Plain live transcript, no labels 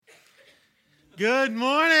Good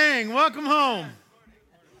morning. Welcome home.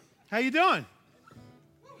 How you doing?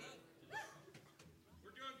 We're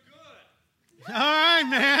doing good. All right,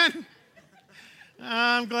 man.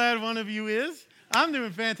 I'm glad one of you is. I'm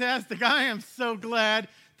doing fantastic. I am so glad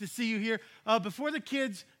to see you here. Before the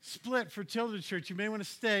kids split for children's church, you may want to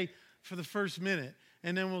stay for the first minute,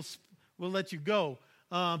 and then we'll let you go.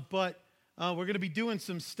 But we're going to be doing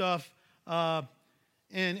some stuff.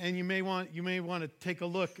 And you may want to take a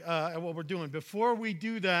look at what we're doing. Before we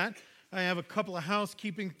do that, I have a couple of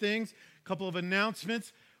housekeeping things, a couple of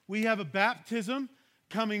announcements. We have a baptism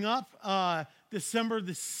coming up December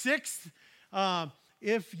the 6th.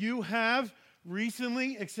 If you have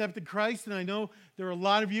recently accepted Christ, and I know there are a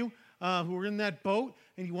lot of you who are in that boat,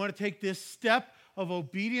 and you want to take this step of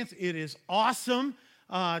obedience, it is awesome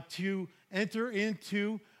to enter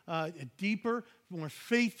into a deeper, more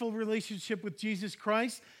faithful relationship with Jesus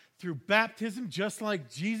Christ through baptism, just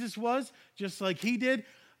like Jesus was, just like he did.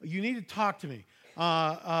 You need to talk to me.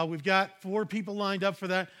 We've got 4 people lined up for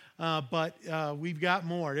that, but we've got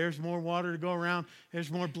more. There's more water to go around.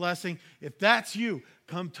 There's more blessing. If that's you,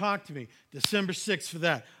 come talk to me. December 6th for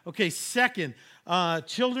that. Okay, second,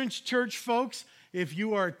 children's church folks, if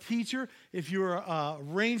you are a teacher, if you're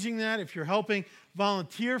arranging that, if you're helping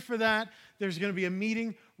volunteer for that, there's going to be a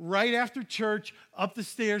meeting right after church up the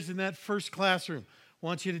stairs in that first classroom. I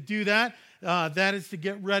want you to do that. That is to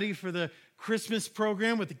get ready for the Christmas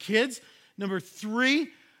program with the kids. Number 3,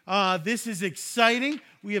 this is exciting.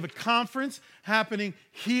 We have a conference happening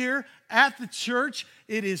here at the church.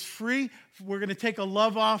 It is free. We're going to take a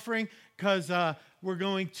love offering because we're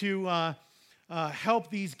going to help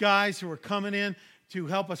these guys who are coming in to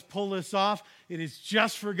help us pull this off. It is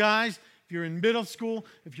just for guys. If you're in middle school,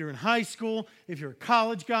 if you're in high school, if you're a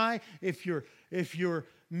college guy, if you're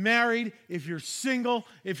married, if you're single,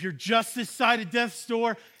 if you're just this side of death's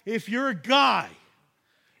door, if you're a guy,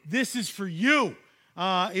 this is for you.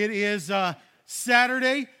 It is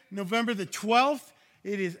Saturday, November the 12th.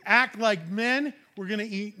 It is Act Like Men. We're going to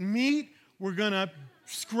eat meat. We're going to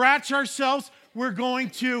scratch ourselves. We're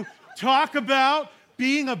going to talk about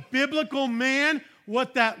being a biblical man,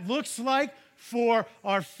 what that looks like for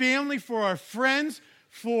our family, for our friends,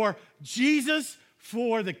 for Jesus,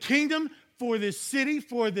 for the kingdom, for this city,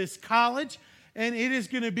 for this college. And it is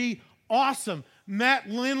going to be awesome. Matt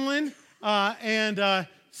Linlin and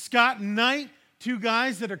Scott Knight, 2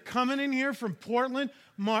 guys that are coming in here from Portland.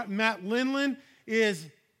 Matt Linlin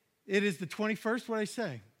it is the 21st, what did I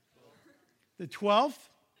say? The 12th?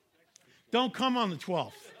 Don't come on the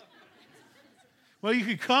 12th. Well, you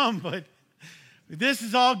could come, but this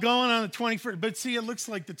is all going on the 21st. But see, it looks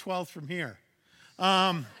like the 12th from here.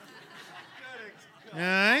 All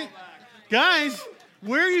right? Guys,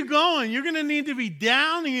 where are you going? You're going to need to be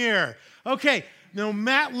down here. Okay, now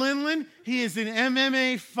Matt Linlin, he is an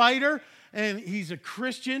MMA fighter, and he's a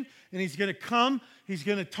Christian, and he's going to come. He's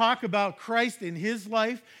going to talk about Christ in his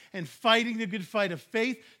life and fighting the good fight of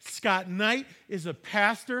faith. Scott Knight is a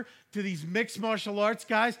pastor to these mixed martial arts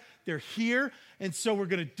guys. They're here, and so we're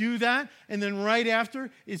going to do that. And then right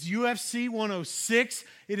after is UFC 106.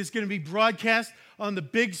 It is going to be broadcast on the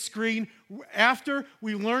big screen. After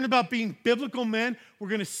we learn about being biblical men, we're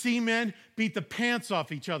going to see men beat the pants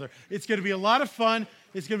off each other. It's going to be a lot of fun.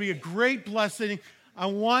 It's going to be a great blessing. I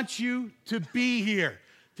want you to be here,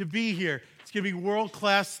 It's going to be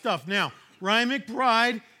world-class stuff. Now, Ryan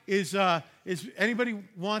McBride is anybody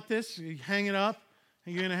want this? You hang it up?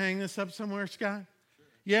 Are you going to hang this up somewhere, Scott?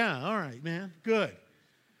 Yeah, all right, man. Good.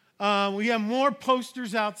 We have more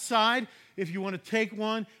posters outside if you want to take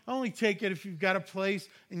one. Only take it if you've got a place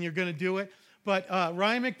and you're going to do it. But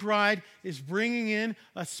Ryan McBride is bringing in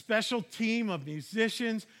a special team of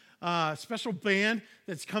musicians, a special band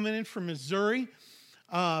that's coming in from Missouri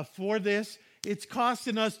for this. It's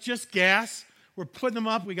costing us just gas. We're putting them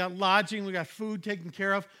up. We got lodging. We got food taken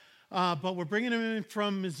care of. But we're bringing them in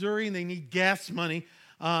from Missouri, and they need gas money.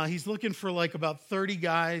 He's looking for like about 30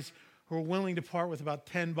 guys who are willing to part with about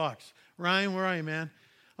 $10. Ryan, where are you, man?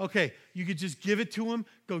 Okay, you could just give it to him.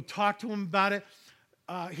 Go talk to him about it.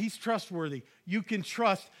 He's trustworthy. You can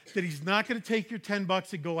trust that he's not going to take your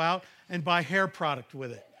 $10 and go out and buy hair product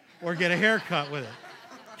with it or get a haircut with it.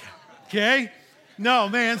 Okay? No,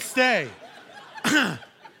 man, stay.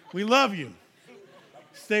 We love you.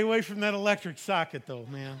 Stay away from that electric socket, though,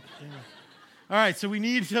 man. Yeah. All right, so we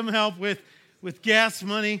need some help with gas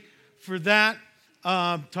money for that.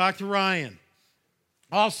 Talk to Ryan.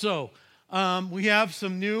 Also, we have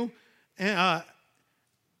some new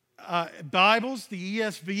Bibles, the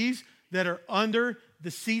ESVs, that are under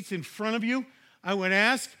the seats in front of you. I would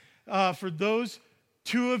ask for those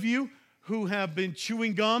 2 of you who have been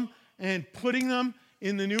chewing gum and putting them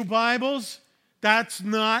in the new Bibles, that's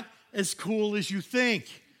not as cool as you think,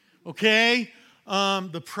 okay?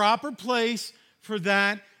 The proper place for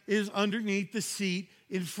that is underneath the seat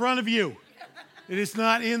in front of you. It is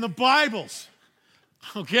not in the Bibles.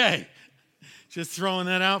 Okay, just throwing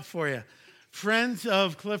that out for you. Friends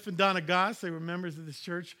of Cliff and Donna Goss, they were members of this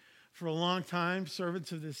church for a long time,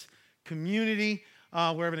 servants of this community.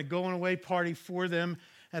 We're having a going away party for them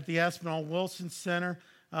at the Aspinall Wilson Center.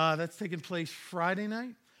 That's taking place Friday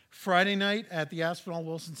night at the Aspinall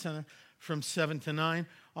Wilson Center from 7 to 9.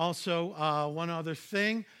 Also, one other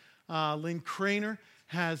thing, Lynn Craner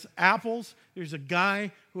has apples. There's a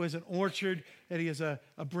guy who has an orchard that he has a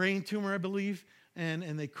brain tumor, I believe,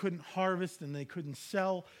 and they couldn't harvest and they couldn't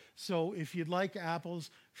sell. So if you'd like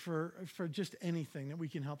apples for just anything that we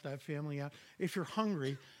can help that family out, if you're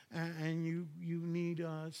hungry and you need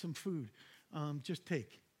some food, just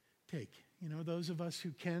take. You know, those of us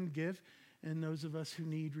who can give and those of us who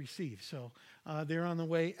need receive. So they're on the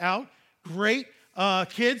way out. Great.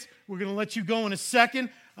 Kids, we're going to let you go in a second.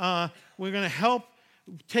 We're going to help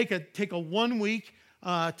take a 1 week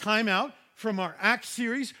time out from our Acts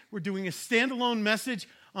series. We're doing a standalone message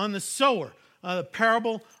on the sower, the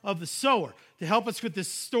parable of the sower. To help us with this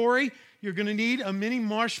story, you're going to need a mini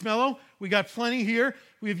marshmallow. We got plenty here.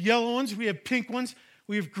 We have yellow ones, we have pink ones,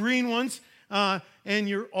 we have green ones, and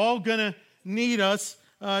you're all going to need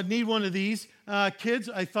one of these. Kids,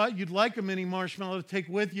 I thought you'd like a mini marshmallow to take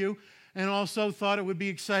with you, and also thought it would be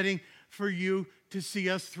exciting for you to see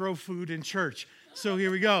us throw food in church. So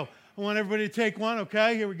here we go. I want everybody to take one,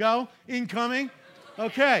 okay? Here we go. Incoming.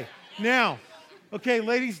 Okay. Now, okay,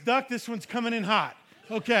 ladies, duck, this one's coming in hot.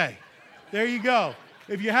 Okay. There you go.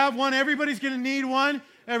 If you have one, everybody's going to need one.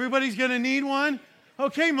 Everybody's going to need one.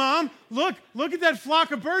 Okay, Mom, look at that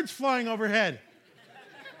flock of birds flying overhead.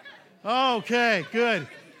 Okay, good.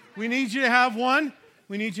 We need you to have one.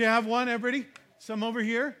 Everybody. Some over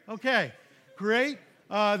here. Okay, great.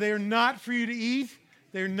 They are not for you to eat.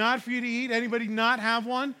 Anybody not have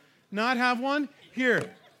one? Not have one? Here,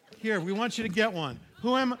 we want you to get one.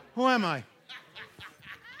 Who am I?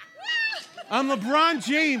 I'm LeBron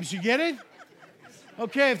James, you get it?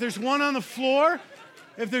 Okay, if there's one on the floor,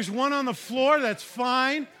 that's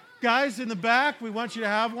fine. Guys in the back, we want you to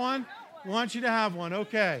have one.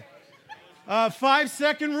 Okay.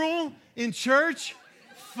 5-second rule in church.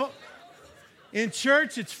 In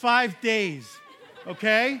church, it's 5 days.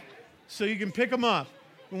 Okay? So you can pick them up.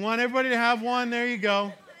 We want everybody to have one. There you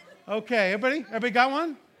go. Okay, everybody got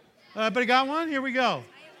one? Everybody got one? Here we go.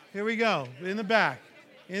 In the back.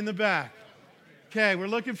 Okay, we're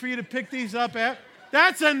looking for you to pick these up.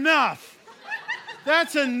 That's enough.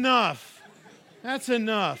 Does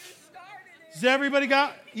everybody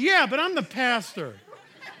got? Yeah, but I'm the pastor.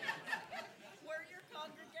 We're your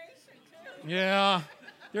congregation, too. Yeah,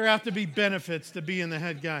 there have to be benefits to being the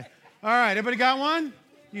head guy. All right, everybody got one?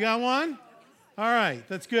 You got one? All right,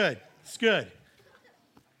 that's good. It's good.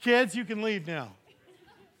 Kids, you can leave now.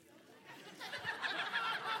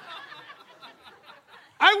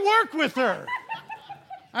 I work with her.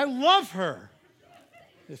 I love her.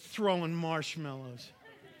 They're throwing marshmallows.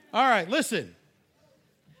 All right, listen.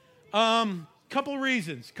 Couple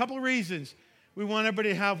reasons. We want everybody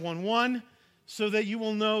to have one. One, so that you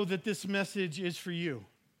will know that this message is for you.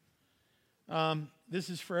 This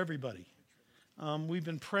is for everybody. We've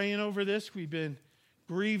been praying over this. We've been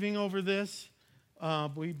grieving over this.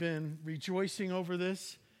 We've been rejoicing over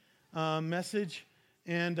this message.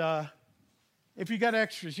 And if you got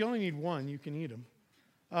extras, you only need one. You can eat them.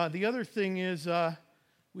 The other thing is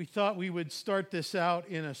we thought we would start this out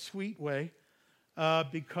in a sweet way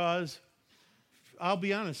because I'll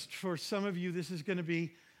be honest, for some of you, this is going to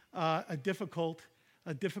be a difficult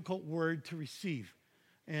word to receive.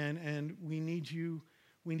 And we need you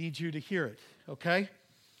to hear it, okay?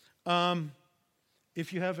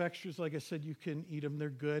 If you have extras, like I said, you can eat them. They're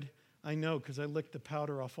good. I know, because I licked the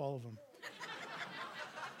powder off all of them.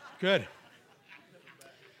 Good.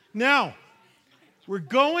 Now, we're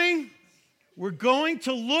going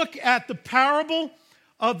to look at the parable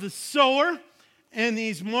of the sower, and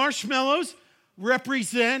these marshmallows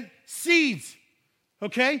represent seeds,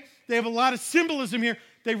 okay? They have a lot of symbolism here.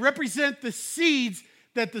 They represent the seeds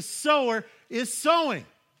that the sower is sowing.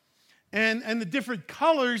 And the different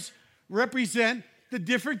colors represent the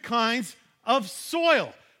different kinds of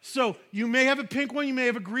soil. So you may have a pink one, you may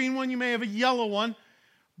have a green one, you may have a yellow one,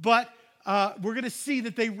 but we're going to see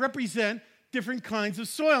that they represent different kinds of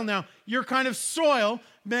soil. Now, your kind of soil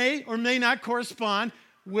may or may not correspond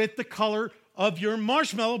with the color of your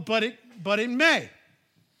marshmallow, but it may.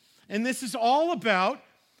 And this is all about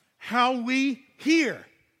how we hear.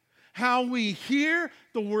 how we hear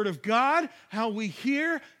the Word of God, how we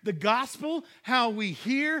hear the gospel, how we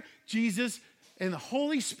hear Jesus and the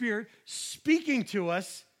Holy Spirit speaking to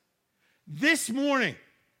us this morning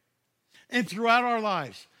and throughout our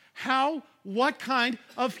lives. What kind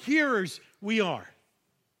of hearers we are.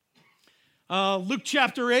 Luke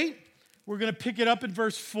chapter 8, we're going to pick it up in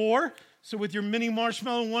verse 4. So with your mini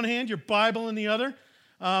marshmallow in one hand, your Bible in the other,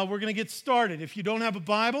 we're going to get started. If you don't have a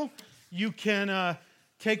Bible, you can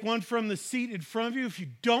take one from the seat in front of you. If you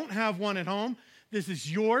don't have one at home, this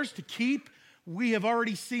is yours to keep. We have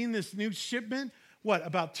already seen this new shipment.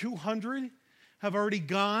 About 200 have already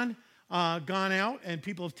gone out, and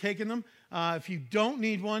people have taken them. If you don't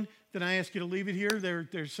need one, then I ask you to leave it here.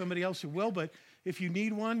 There's somebody else who will, but if you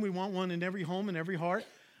need one, we want one in every home, in every heart,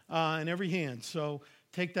 in every hand. So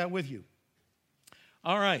take that with you.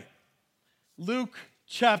 All right. Luke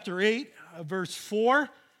chapter 8, verse 4.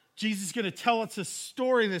 Jesus is going to tell us a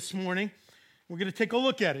story this morning. We're going to take a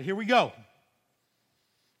look at it. Here we go.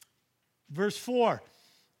 Verse 4.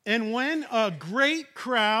 And when a great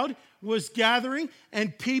crowd was gathering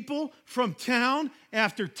and people from town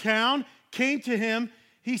after town came to him,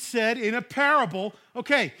 he said in a parable,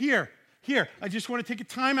 okay, here, I just want to take a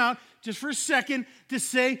time out just for a second to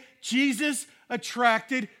say Jesus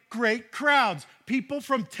attracted great crowds. People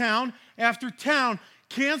from town after town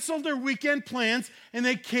canceled their weekend plans and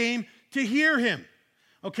they came to hear him.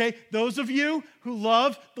 Okay, those of you who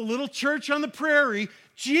love the little church on the prairie,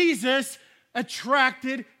 Jesus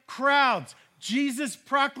attracted crowds. Jesus'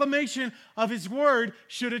 proclamation of his word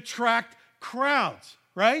should attract crowds,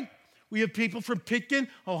 right? We have people from Pitkin,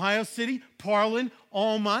 Ohio City, Parlin,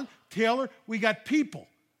 Almont, Taylor. We got people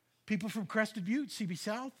from Crested Butte, CB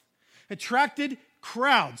South, attracted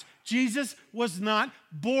crowds. Jesus was not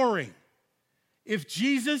boring. If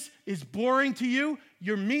Jesus is boring to you,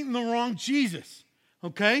 you're meeting the wrong Jesus,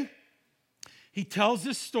 okay? He tells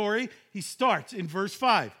this story. He starts in verse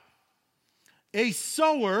 5. A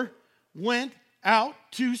sower went out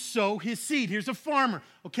to sow his seed. Here's a farmer,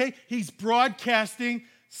 okay? He's broadcasting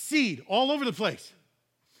seed all over the place.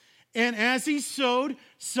 And as he sowed,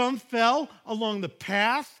 some fell along the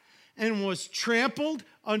path and was trampled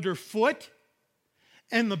underfoot,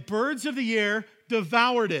 and the birds of the air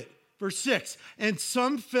devoured it. Verse 6, and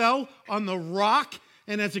some fell on the rock,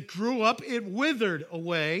 and as it grew up, it withered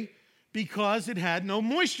away because it had no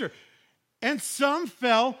moisture. And some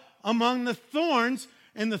fell among the thorns,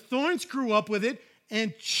 and the thorns grew up with it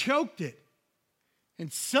and choked it.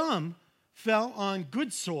 And some fell on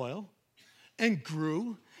good soil and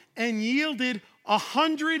grew and yielded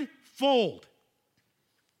 100-fold.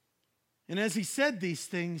 And as he said these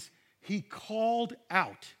things, he called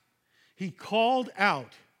out. He called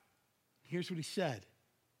out. Here's what he said.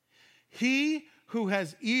 He who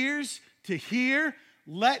has ears to hear,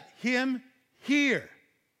 let him hear.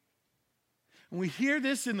 And we hear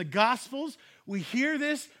this in the Gospels. We hear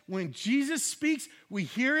this when Jesus speaks. We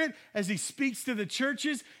hear it as he speaks to the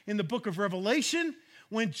churches in the book of Revelation.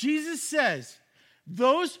 When Jesus says,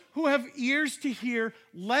 those who have ears to hear,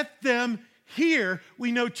 let them hear,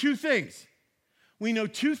 we know two things. We know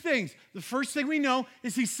two things. The first thing we know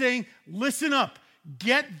is he's saying, listen up,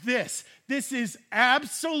 get this. This is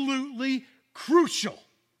absolutely crucial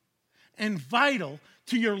and vital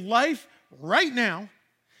to your life right now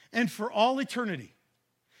and for all eternity.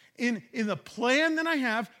 In the plan that I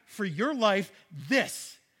have for your life,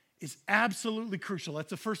 this is absolutely crucial.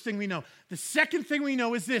 That's the first thing we know. The second thing we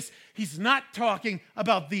know is this. He's not talking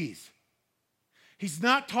about these. He's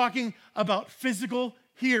not talking about physical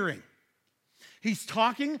hearing. He's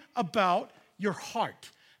talking about your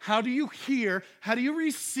heart. How do you hear? How do you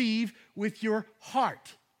receive with your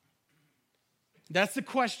heart? That's the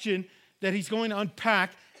question that he's going to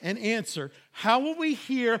unpack and answer. How will we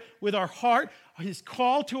hear with our heart? His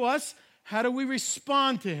call to us, how do we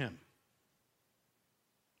respond to him?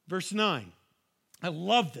 Verse 9. I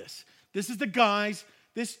love this. This is the guys,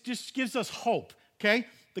 this just gives us hope, okay?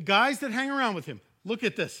 The guys that hang around with him. Look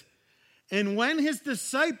at this. And when his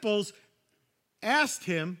disciples asked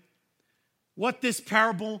him what this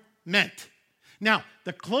parable meant. Now,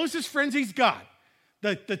 the closest friends he's got,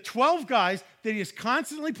 the 12 guys that he is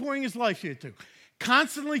constantly pouring his life into,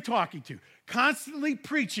 constantly talking to, constantly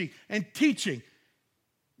preaching and teaching,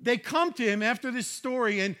 they come to him after this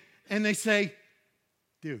story and they say,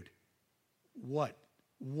 dude, what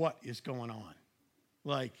is going on?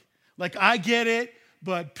 Like I get it,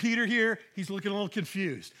 but Peter here, he's looking a little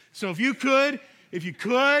confused. So if you could,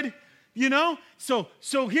 you know, so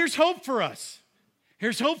here's hope for us.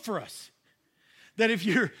 Here's hope for us. That if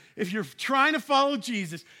you're trying to follow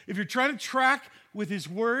Jesus, if you're trying to track with his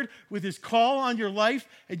word, with his call on your life,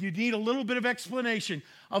 and you need a little bit of explanation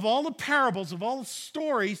of all the parables, of all the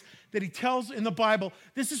stories that he tells in the Bible,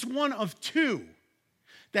 this is one of two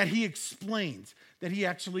that he explains, that he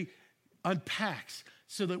actually unpacks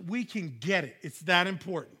so that we can get it. It's that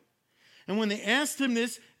important. And when they asked him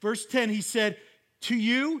this, verse 10, he said, to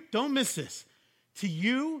you, don't miss this, to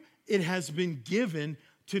you it has been given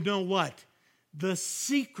to know what? The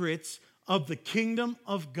secrets of the kingdom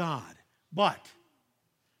of God. But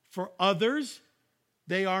for others,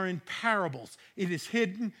 they are in parables. It is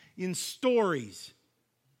hidden in stories,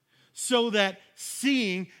 so that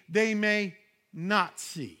seeing they may not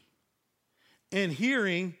see, and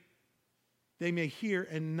hearing they may hear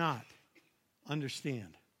and not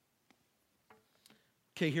understand.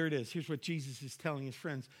 Okay, here it is. Here's what Jesus is telling his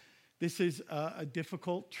friends. This is a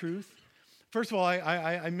difficult truth. First of all,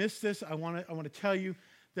 I missed this. I want to tell you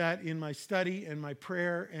that in my study and my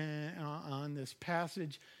prayer on this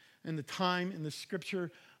passage and the time in the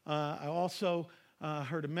scripture, I also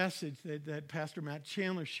heard a message that Pastor Matt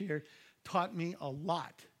Chandler shared, taught me a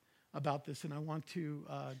lot about this, and I want to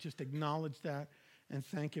just acknowledge that and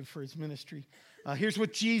thank him for his ministry. Here's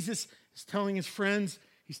what Jesus is telling his friends.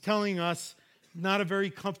 He's telling us not a very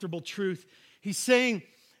comfortable truth. He's saying,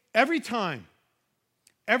 every time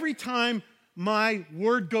my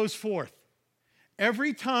word goes forth,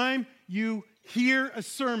 every time you hear a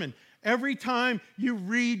sermon, every time you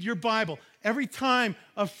read your Bible, every time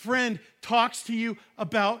a friend talks to you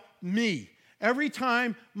about me, every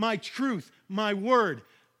time my truth, my word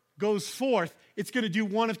goes forth, it's going to do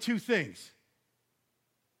one of two things.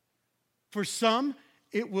 For some,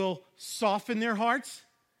 it will soften their hearts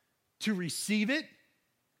to receive it,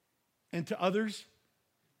 and to others,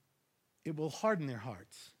 it will harden their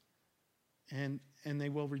hearts, and they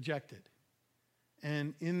will reject it.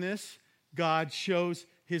 And in this, God shows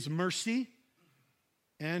his mercy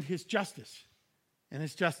and his justice.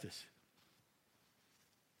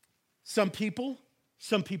 Some people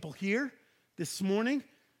here this morning,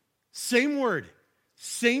 same word,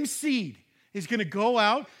 same seed is going to go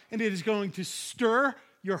out, and it is going to stir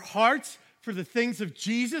your hearts for the things of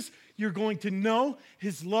Jesus. You're going to know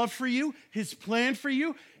his love for you, his plan for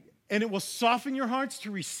you, and it will soften your hearts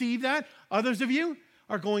to receive that. Others of you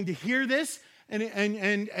are going to hear this, and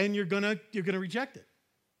you're gonna reject it.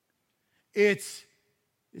 It's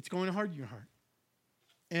going to harden your heart.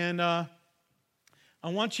 And I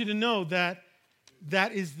want you to know that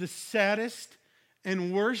is the saddest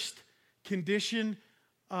and worst condition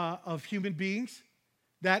of human beings.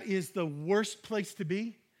 That is the worst place to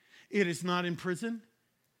be. It is not in prison.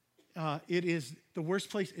 The worst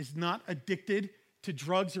place is not addicted to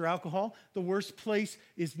drugs or alcohol. The worst place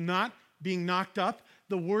is not being knocked up.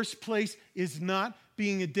 The worst place is not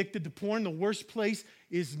being addicted to porn. The worst place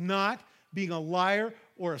is not being a liar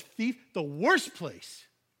or a thief. The worst place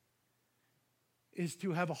is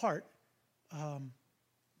to have a heart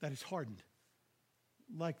that is hardened,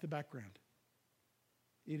 like the background.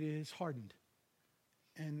 It is hardened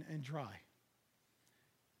and dry,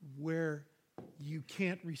 where you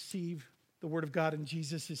can't receive the word of God. And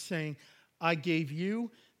Jesus is saying, I gave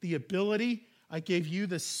you the ability, I gave you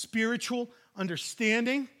the spiritual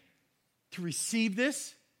understanding to receive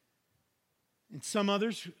this, and some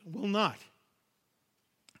others will not.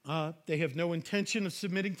 They have no intention of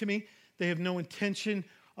submitting to me. They have no intention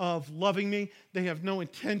of loving me. They have no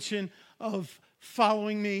intention of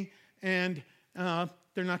following me, and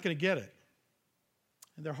they're not going to get it.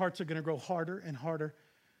 And their hearts are going to grow harder and harder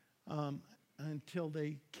until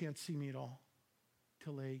they can't see me at all,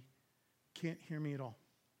 till they can't hear me at all.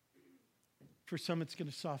 For some, it's going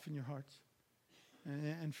to soften your hearts.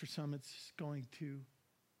 And for some, it's going to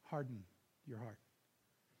harden your heart.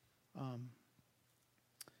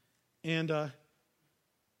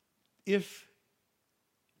 If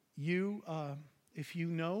you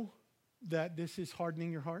know that this is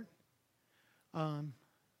hardening your heart,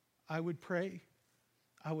 I would pray.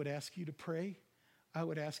 I would ask you to pray. I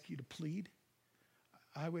would ask you to plead.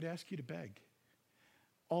 I would ask you to beg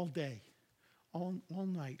all day, all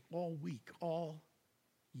night, all week, all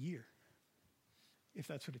year, if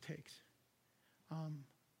that's what it takes.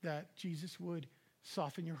 That Jesus would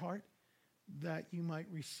soften your heart, that you might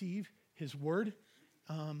receive his word,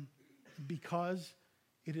 because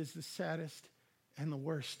it is the saddest and the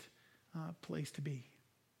worst place to be.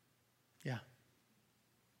 Yeah.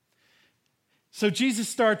 So Jesus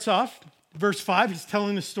starts off, verse 5, he's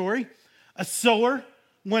telling the story. A sower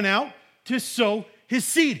went out to sow his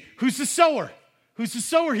seed. Who's the sower? Who's the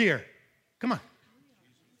sower here? Come on.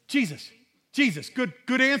 Jesus.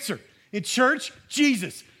 Good answer. In church,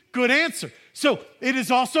 Jesus. Good answer. So it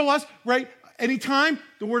is also us, right? anytime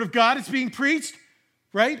the word of God is being preached,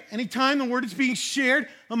 right? Anytime the word is being shared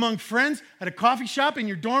among friends, at a coffee shop, in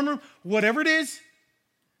your dorm room, whatever it is.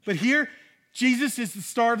 But here, Jesus is the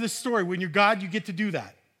star of this story. When you're God, you get to do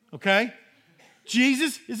that, okay?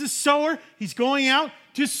 Jesus is a sower. He's going out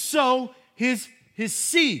to sow his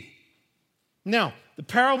seed. Now, the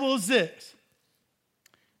parable is this.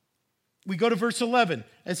 We go to verse 11.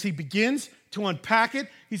 As he begins to unpack it,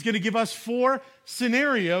 he's going to give us 4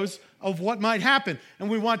 scenarios of what might happen. And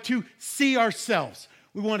we want to see ourselves.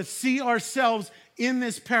 We want to see ourselves in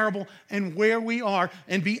this parable and where we are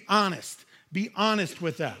and be honest. Be honest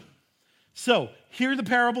with that. So, here the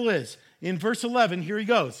parable is. In verse 11, here he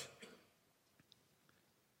goes.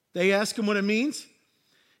 They ask him what it means.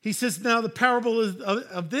 He says, now the parable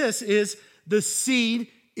of this is the seed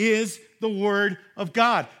is the word of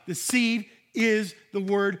God. The seed is the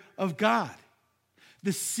word of God.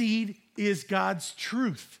 The seed is God's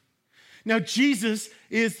truth. Now, Jesus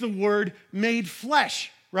is the word made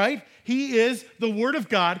flesh, right? He is the word of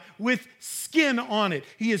God with skin on it.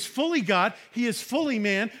 He is fully God. He is fully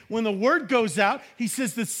man. When the word goes out, he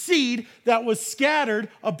says the seed that was scattered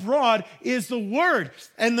abroad is the word.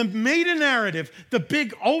 And the meta narrative, the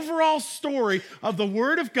big overall story of the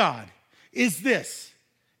word of God is this,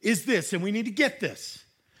 and we need to get this,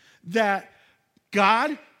 that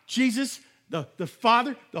God, Jesus, the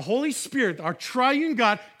Father, the Holy Spirit, our triune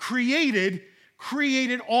God, created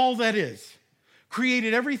all that is.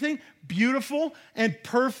 Created everything beautiful and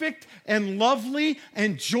perfect and lovely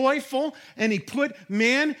and joyful. And he put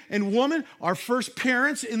man and woman, our first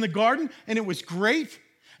parents, in the garden, and it was great.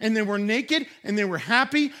 And they were naked and they were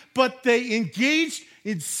happy, but they engaged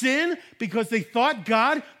in sin because they thought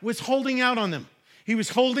God was holding out on them. He was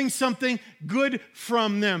holding something good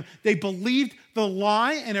from them. They believed the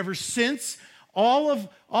lie, and ever since, all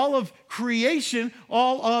of creation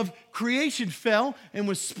fell and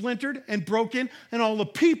was splintered and broken, and all the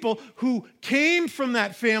people who came from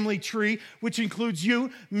that family tree, which includes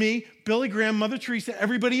you, me, Billy Graham, Mother Teresa,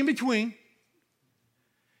 everybody in between,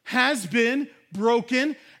 has been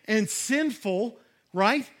broken and sinful,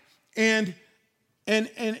 right? And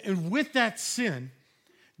with that sin,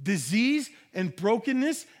 disease and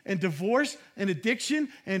brokenness and divorce and addiction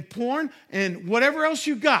and porn and whatever else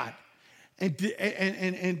you got,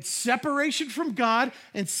 and separation from God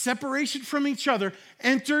and separation from each other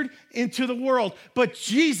entered into the world. But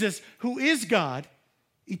Jesus, who is God,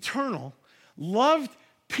 eternal, loved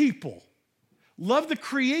people, loved the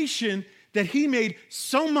creation that he made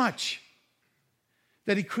so much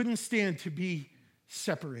that he couldn't stand to be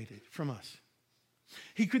separated from us.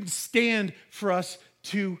 He couldn't stand for us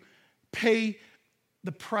to pay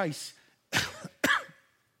the price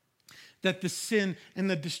that the sin and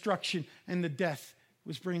the destruction and the death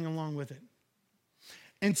was bringing along with it.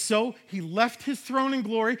 And so he left his throne in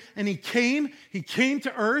glory and he came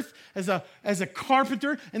to earth as a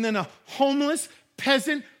carpenter and then a homeless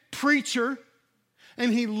peasant preacher.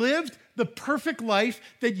 And he lived the perfect life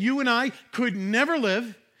that you and I could never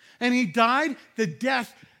live. And he died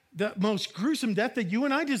the most gruesome death that you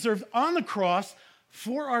and I deserved on the cross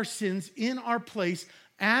for our sins in our place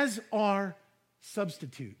as our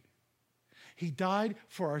substitute. He died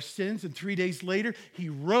for our sins, and 3 days later, he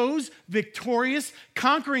rose victorious,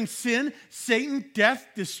 conquering sin, Satan, death,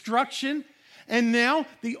 destruction. And now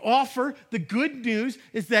the good news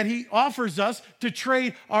is that he offers us to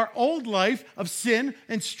trade our old life of sin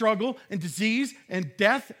and struggle and disease and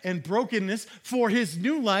death and brokenness for his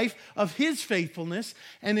new life of his faithfulness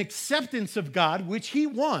and acceptance of God, which he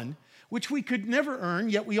won, which we could never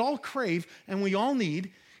earn, yet we all crave and we all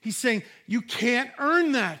need. He's saying, you can't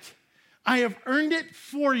earn that. I have earned it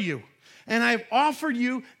for you, and I have offered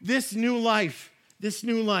you this new life,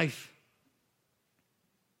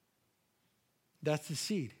 That's the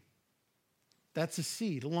seed. That's the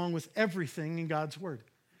seed, along with everything in God's word.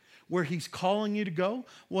 Where he's calling you to go,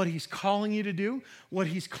 what he's calling you to do, what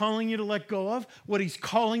he's calling you to let go of, what he's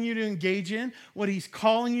calling you to engage in, what he's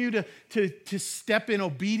calling you to step in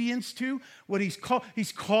obedience to,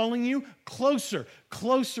 he's calling you closer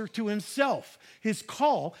to himself. His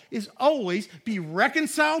call is always be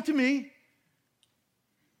reconciled to me.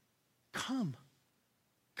 Come,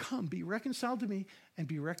 be reconciled to me and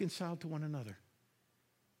be reconciled to one another.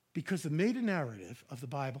 Because the meta narrative of the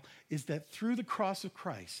Bible is that through the cross of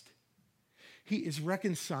Christ, he is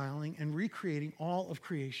reconciling and recreating all of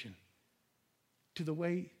creation to the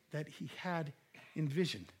way that he had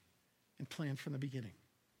envisioned and planned from the beginning.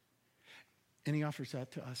 And he offers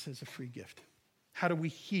that to us as a free gift. How do we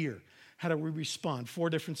hear? How do we respond?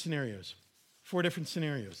 4 different scenarios.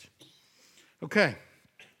 Okay,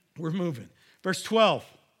 we're moving. Verse 12.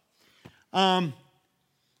 The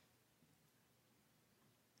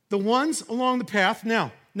ones along the path.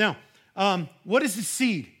 Now, what is the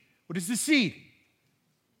seed? What is the seed?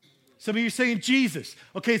 Some of you are saying Jesus.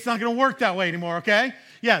 Okay, it's not going to work that way anymore, okay?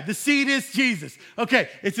 Yeah, the seed is Jesus. Okay,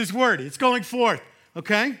 it's his word. It's going forth,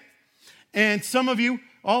 okay? And some of you,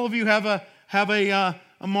 all of you have a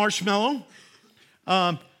marshmallow.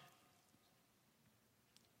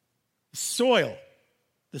 Soil.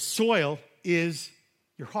 The soil is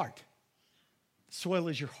your heart. The soil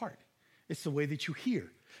is your heart. It's the way that you hear.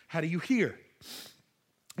 How do you hear?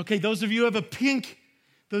 Okay, those of you who have pink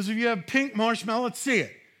marshmallow, let's see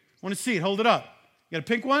it. Want to see it? Hold it up. You got a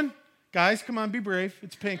pink one? Guys, come on, be brave.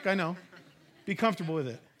 It's pink, I know. Be comfortable with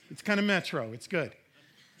it. It's kind of metro. It's good.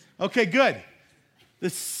 Okay, good.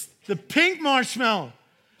 The pink marshmallow,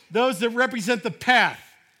 those that represent the path.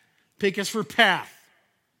 Pink is for path.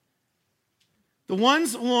 The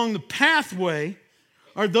ones along the pathway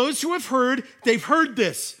are those who have heard. They've heard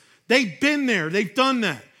this. They've been there. They've done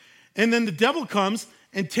that. And then the devil comes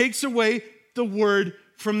and takes away the word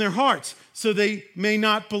from their hearts so they may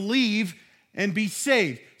not believe and be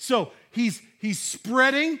saved. So he's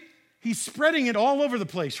spreading it all over the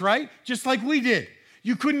place, right? Just like we did.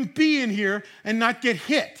 You couldn't be in here and not get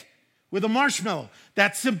hit with a marshmallow.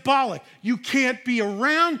 That's symbolic. You can't be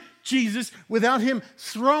around Jesus without him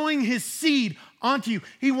throwing his seed onto you.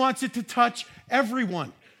 He wants it to touch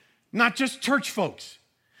everyone, not just church folks.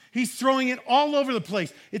 He's throwing it all over the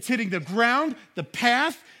place. It's hitting the ground, the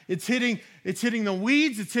path. It's hitting the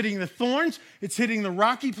weeds. It's hitting the thorns. It's hitting the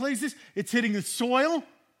rocky places. It's hitting the soil.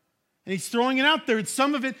 And he's throwing it out there. And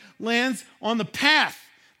some of it lands on the path,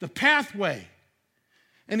 the pathway.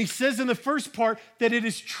 And he says in the first part that it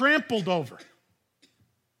is trampled over.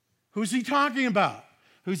 Who's he talking about?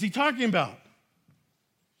 Who's he talking about?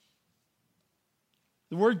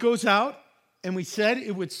 The word goes out, and we said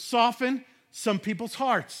it would soften some people's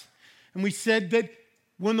hearts. And we said that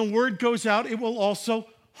when the word goes out, it will also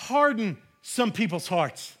harden some people's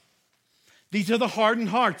hearts. These are the hardened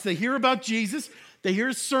hearts. They hear about Jesus. They hear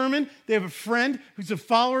a sermon. They have a friend who's a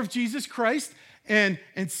follower of Jesus Christ. And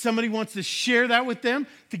somebody wants to share that with them,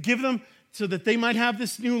 to give them so that they might have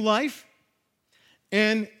this new life.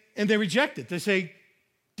 And they reject it. They say,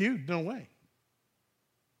 dude, no way.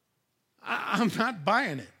 I'm not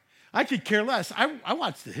buying it. I could care less. I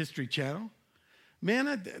watch the History Channel.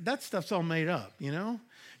 Man, that stuff's all made up, you know?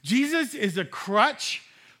 Jesus is a crutch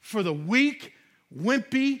for the weak,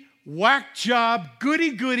 wimpy, whack job,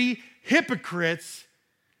 goody-goody hypocrites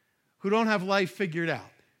who don't have life figured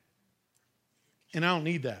out. And I don't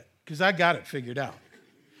need that because I got it figured out.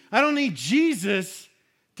 I don't need Jesus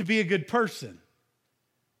to be a good person.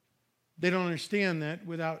 They don't understand that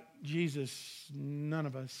without Jesus, none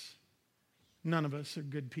of us are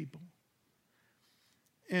good people.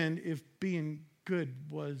 And if being good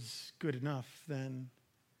was good enough, then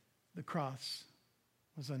the cross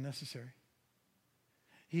was unnecessary.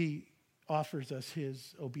 He offers us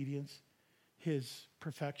his obedience, his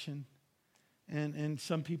perfection, and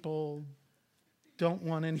some people don't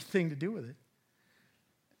want anything to do with it.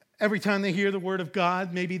 Every time they hear the word of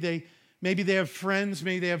God, maybe they have friends,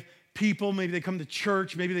 maybe they have people, maybe they come to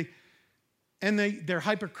church, they're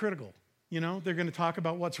hypercritical. You know, they're going to talk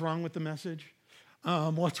about what's wrong with the message,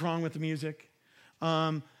 what's wrong with the music.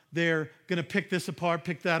 They're going to pick this apart,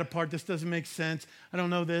 pick that apart. This doesn't make sense. I don't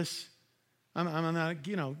know this. I'm not,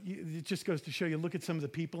 you know, it just goes to show you, look at some of the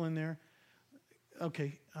people in there.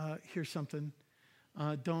 Okay, here's something.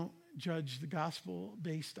 Don't judge the gospel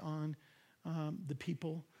based on the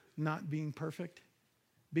people not being perfect.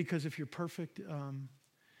 Because if you're perfect,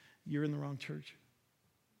 you're in the wrong church.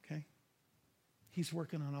 Okay? He's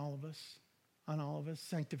working on all of us.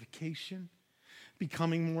 Sanctification,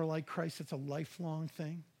 becoming more like Christ. It's a lifelong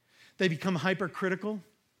thing. They become hypercritical,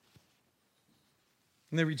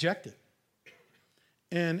 and they reject it.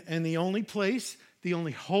 And the only place, the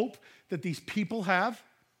only hope that these people have,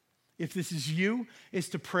 if this is you, is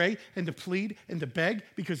to pray and to plead and to beg,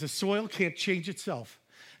 because the soil can't change itself.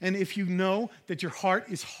 And if you know that your heart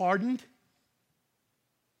is hardened,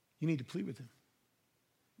 you need to plead with him.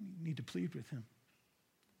 You need to plead with him.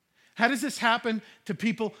 How does this happen to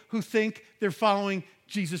people who think they're following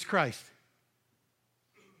Jesus Christ?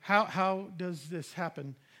 How does this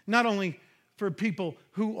happen? Not only for people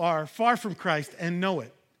who are far from Christ and know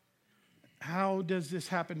it. How does this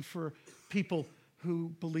happen for people who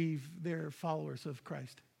believe they're followers of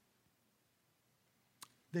Christ?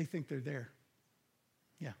 They think they're there.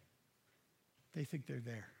 Yeah. They think they're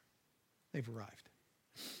there. They've arrived.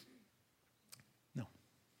 No.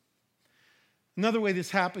 Another way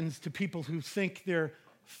this happens to people who think they're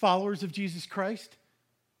followers of Jesus Christ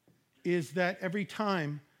is that every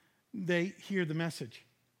time they hear the message,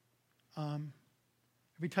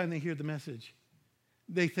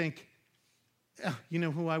 they think, oh, you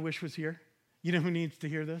know who I wish was here? You know who needs to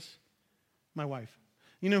hear this? My wife.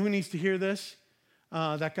 You know who needs to hear this?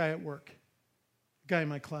 That guy at work, the guy in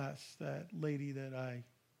my class, that lady that I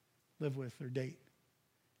live with or date.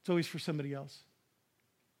 It's always for somebody else.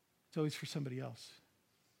 It's always for somebody else.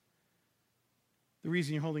 The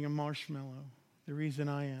reason you're holding a marshmallow, the reason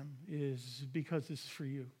I am, is because this is for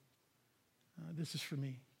you. This is for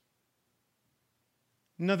me.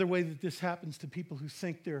 Another way that this happens to people who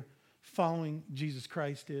think they're following Jesus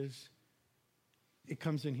Christ is it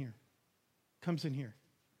comes in here. Comes in here.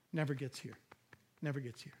 Never gets here. Never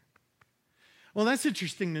gets here. Well, that's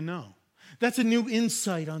interesting to know. That's a new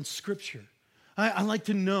insight on Scripture. I like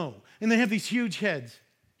to know. And they have these huge heads.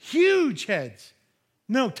 Huge heads.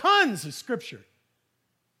 No, tons of Scripture.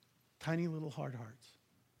 Tiny little hard hearts.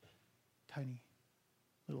 Tiny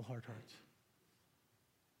little hard hearts.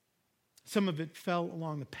 Some of it fell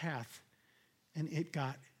along the path and it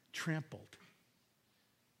got trampled.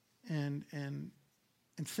 And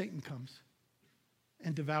Satan comes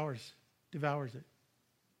and devours it.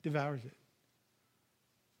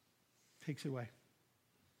 Takes it away.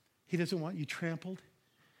 He doesn't want you trampled.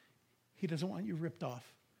 He doesn't want you ripped off.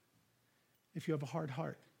 If you have a hard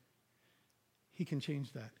heart, he can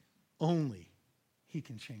change that. Only he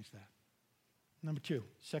can change that. Number 2,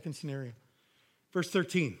 second scenario. Verse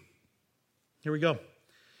 13. Here we go.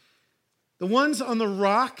 The ones on the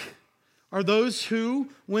rock are those who,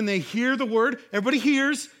 when they hear the word, everybody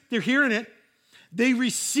hears, they're hearing it, they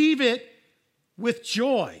receive it with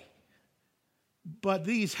joy. But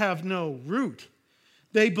these have no root.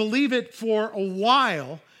 They believe it for a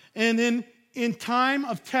while, and then in time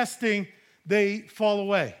of testing, they fall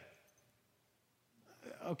away.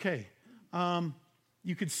 Okay.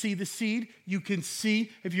 You can see the seed. You can see,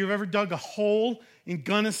 if you've ever dug a hole in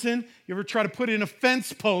Gunnison, you ever try to put in a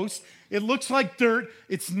fence post, it looks like dirt.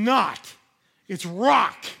 It's not. It's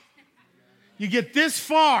rock. You get this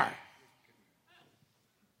far.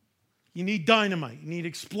 You need dynamite. You need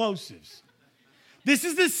explosives. This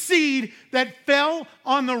is the seed that fell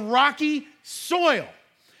on the rocky soil.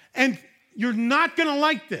 And you're not going to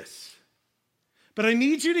like this. But I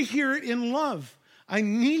need you to hear it in love. I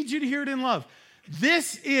need you to hear it in love.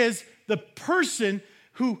 This is the person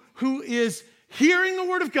who is hearing the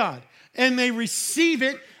word of God, and they receive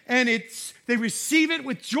it, and they receive it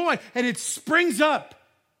with joy, and it springs up.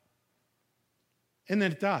 And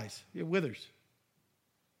then it dies. It withers.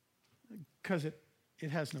 Because it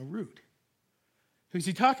has no root. Who's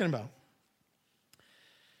he talking about?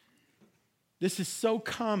 This is so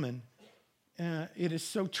common. It is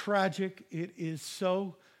so tragic. It is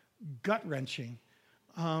so gut-wrenching.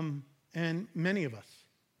 And many of us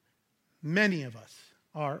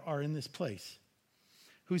are in this place.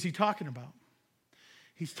 Who's he talking about?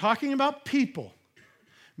 He's talking about people,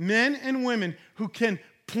 men and women, who can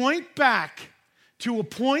point back to a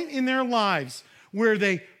point in their lives where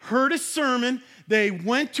they heard a sermon, they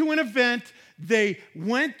went to an event, they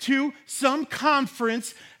went to some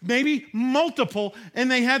conference, maybe multiple,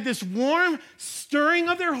 and they had this warm stirring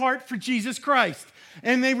of their heart for Jesus Christ.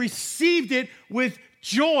 And they received it with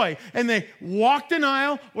joy. And they walked an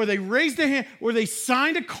aisle, or they raised a hand, or they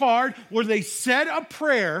signed a card, or they said a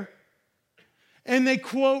prayer, and they,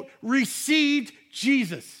 quote, received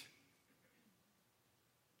Jesus.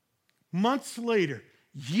 Months later,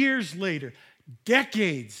 years later,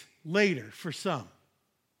 decades later for some,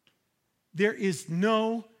 there is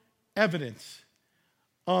no evidence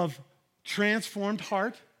of transformed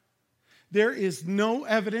heart. There is no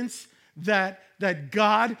evidence that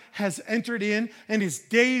God has entered in and is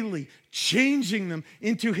daily changing them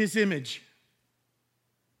into his image.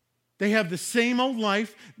 They have the same old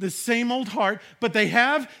life, the same old heart, but they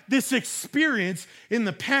have this experience in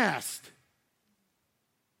the past.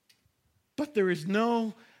 But there is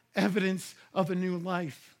no evidence of a new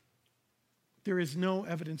life. There is no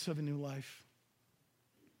evidence of a new life.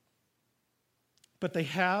 But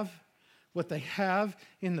what they have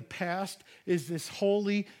in the past is this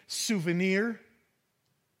holy souvenir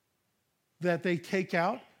that they take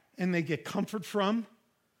out and they get comfort from,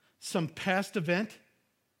 some past event,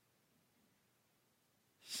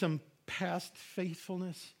 some past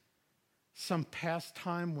faithfulness, some past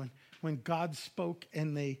time when God spoke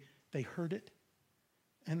and they heard it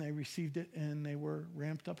and they received it and they were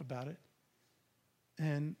ramped up about it.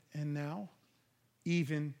 And now,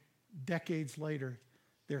 even decades later,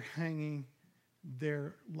 they're hanging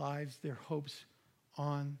their lives, their hopes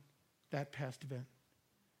on that past event.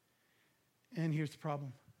 And here's the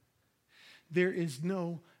problem. There is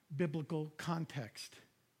no biblical context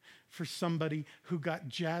for somebody who got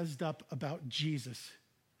jazzed up about Jesus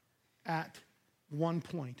at one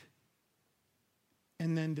point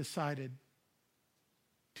and then decided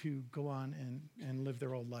to go on and live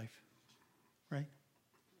their old life, right?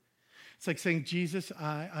 It's like saying, Jesus,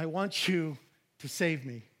 I want you to save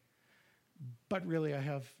me, but really I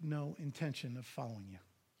have no intention of following you.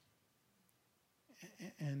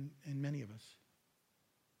 And many of us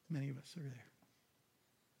are there.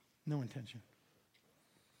 No intention.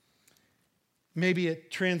 Maybe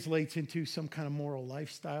it translates into some kind of moral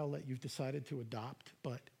lifestyle that you've decided to adopt,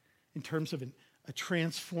 but in terms of a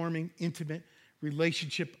transforming, intimate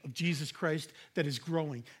relationship of Jesus Christ that is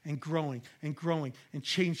growing and growing and growing and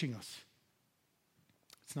changing us,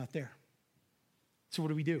 it's not there. So what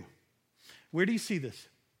do we do? Where do you see this?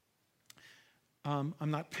 I'm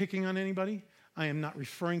not picking on anybody. I am not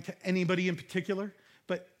referring to anybody in particular,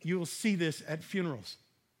 but you will see this at funerals.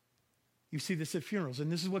 You see this at funerals, and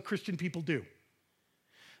this is what Christian people do.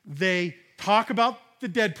 They talk about the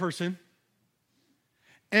dead person,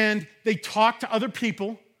 and they talk to other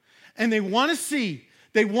people, and they want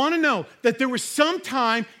to know that there was some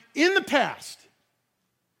time in the past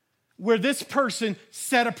where this person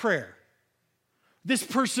said a prayer. This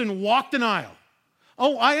person walked an aisle.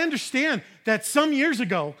 Oh, I understand that some years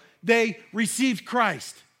ago they received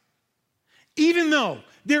Christ. Even though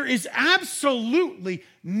there is absolutely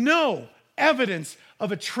no evidence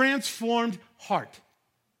of a transformed heart.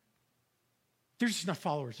 They're just not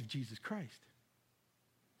followers of Jesus Christ.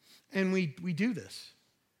 And we do this.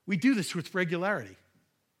 We do this with regularity.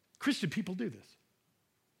 Christian people do this.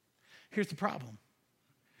 Here's the problem.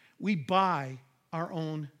 We buy our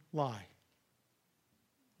own lie.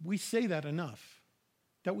 We say that enough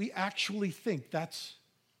that we actually think that's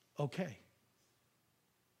okay.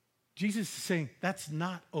 Jesus is saying that's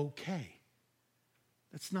not okay.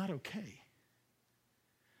 That's not okay.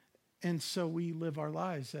 And so we live our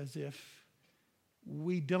lives as if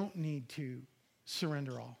we don't need to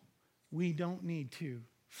surrender all. We don't need to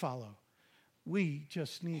follow. We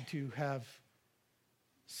just need to have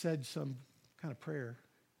said some kind of prayer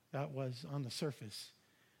that was on the surface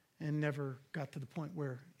and never got to the point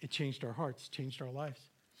where it changed our hearts, changed our lives.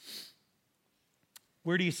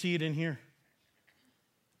 Where do you see it in here?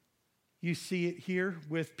 You see it here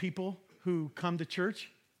with people who come to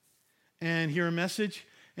church and hear a message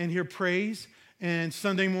and hear praise, and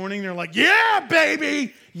Sunday morning they're like, yeah,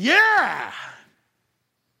 baby, yeah.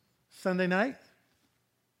 Sunday night,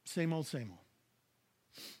 same old, same old.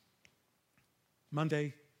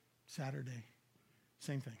 Monday, Saturday,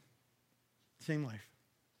 same thing. Same life.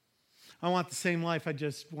 I want the same life, I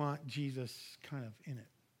just want Jesus kind of in it.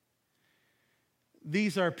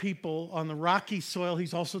 These are people on the rocky soil.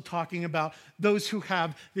 He's also talking about those who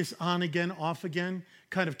have this on-again, off-again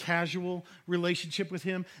kind of casual relationship with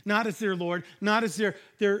him. Not as their Lord, not as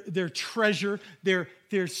their treasure,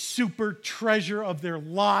 their super treasure of their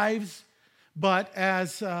lives, but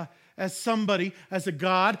as somebody, as a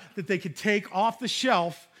God that they could take off the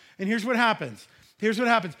shelf. And here's what happens.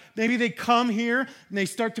 Maybe they come here and they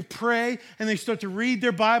start to pray and they start to read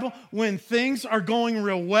their Bible when things are going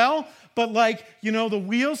real well. But the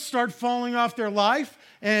wheels start falling off their life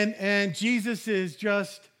and Jesus is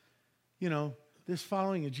just, this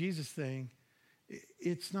following of Jesus thing,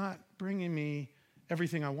 it's not bringing me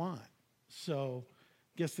everything I want. So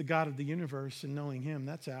I guess the God of the universe and knowing him,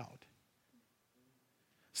 that's out.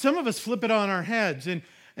 Some of us flip it on our heads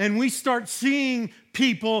and we start seeing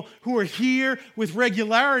people who are here with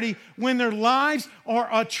regularity when their lives are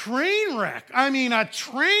a train wreck. I mean, a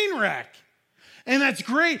train wreck. And that's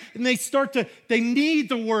great. And they need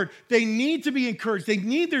the word. They need to be encouraged. They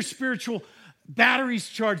need their spiritual batteries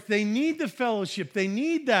charged. They need the fellowship. They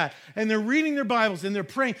need that. And they're reading their Bibles and they're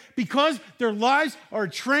praying because their lives are a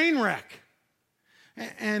train wreck.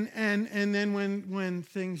 And then when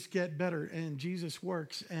things get better and Jesus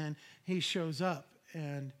works and he shows up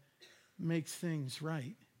and makes things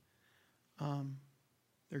right,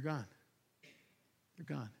 they're gone.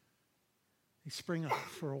 They're gone. They spring up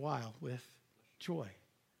for a while with joy.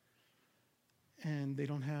 And they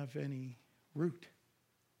don't have any root.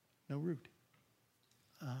 No root.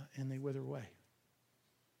 And they wither away.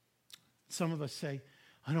 Some of us say,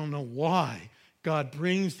 I don't know why God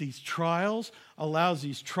brings these trials, allows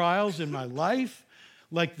these trials in my life.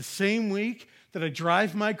 Like the same week that I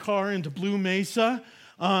drive my car into Blue Mesa,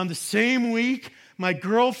 the same week my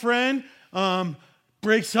girlfriend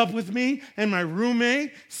breaks up with me and my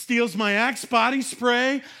roommate steals my Axe body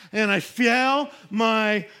spray and I fail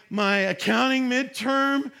my accounting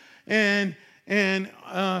midterm and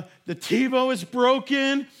the TiVo is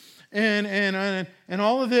broken and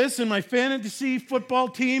all of this, and my fantasy football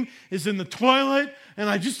team is in the toilet, and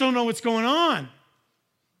I just don't know what's going on.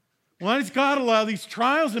 Why does God allow these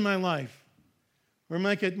trials in my life? Or it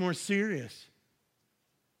might get more serious.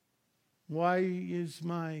 Why is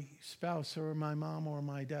my spouse or my mom or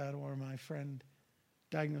my dad or my friend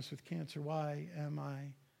diagnosed with cancer? Why am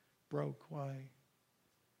I broke? Why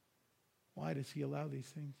does he allow these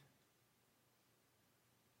things?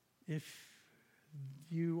 If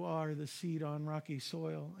you are the seed on rocky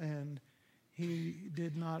soil and he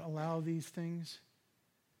did not allow these things,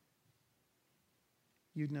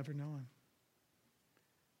 you'd never know him.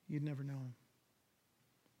 You'd never know him.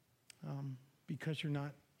 Because you're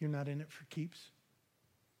not in it for keeps.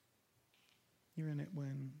 You're in it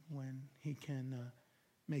when he can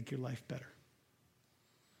make your life better.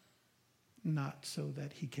 Not so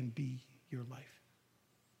that he can be your life.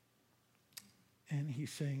 And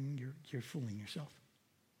he's saying you're fooling yourself.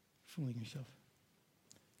 Fooling yourself.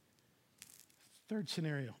 Third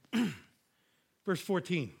scenario. Verse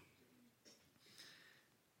 14.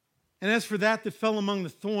 And as for that fell among the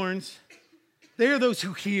thorns, they are those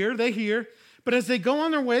who hear, but as they go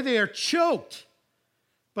on their way, they are choked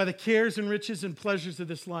by the cares and riches and pleasures of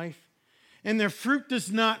this life, and their fruit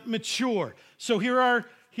does not mature. So here are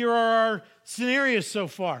our scenarios so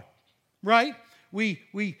far, right? We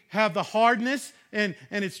have the hardness, and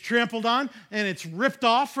it's trampled on, and it's ripped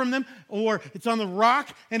off from them, or it's on the rock,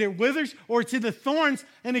 and it withers, or it's in the thorns,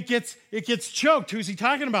 and it gets choked. Who's he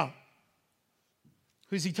talking about?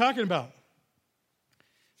 Who's he talking about?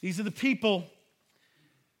 These are the people.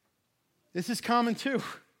 This is common too.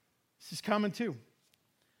 He's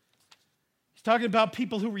talking about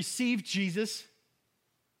people who received Jesus.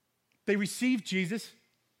 They received Jesus,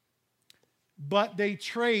 but they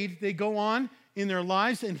go on in their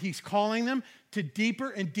lives, and he's calling them to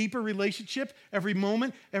deeper and deeper relationship every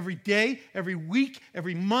moment, every day, every week,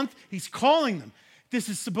 every month. He's calling them. This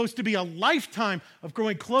is supposed to be a lifetime of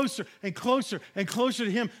growing closer and closer and closer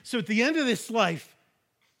to him. So at the end of this life,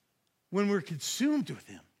 when we're consumed with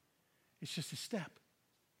him, it's just a step.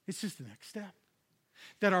 It's just the next step.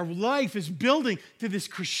 That our life is building to this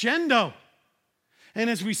crescendo. And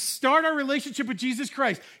as we start our relationship with Jesus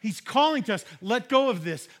Christ, he's calling to us, let go of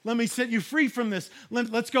this. Let me set you free from this.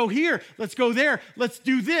 Let's go here. Let's go there. Let's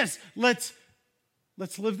do this. Let's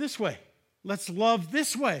live this way. Let's love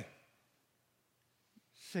this way.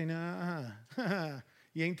 Say, nah,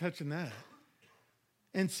 you ain't touching that.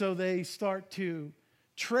 And so they start to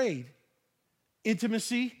trade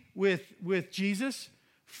intimacy with Jesus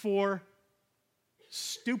for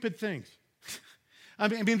stupid things. I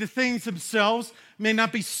mean, the things themselves may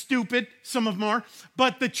not be stupid, some of them are,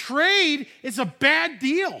 but the trade is a bad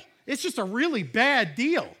deal. It's just a really bad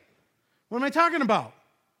deal. What am I talking about?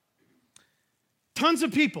 Tons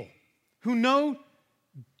of people who know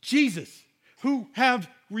Jesus, who have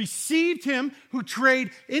received him, who trade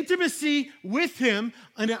intimacy with him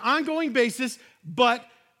on an ongoing basis, but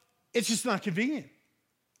it's just not convenient.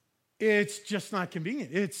 It's just not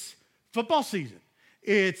convenient. It's football season.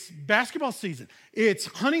 It's basketball season. It's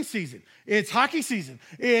hunting season. It's hockey season.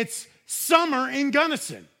 It's summer in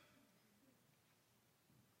Gunnison.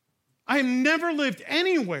 I have never lived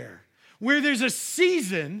anywhere where there's a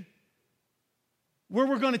season where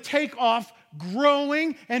we're going to take off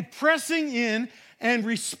growing and pressing in and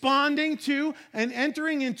responding to and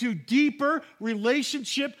entering into deeper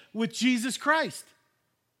relationship with Jesus Christ.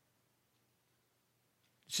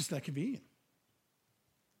 It's just not convenient.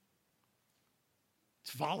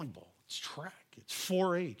 It's volleyball, it's track, it's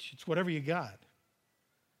 4-H, it's whatever you got.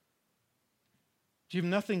 Do you have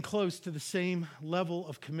nothing close to the same level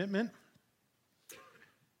of commitment?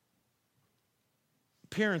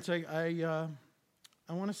 Parents, I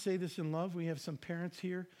want to say this in love. We have some parents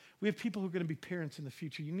here. We have people who are going to be parents in the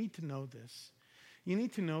future. You need to know this. You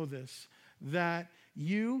need to know this, that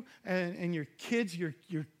you and your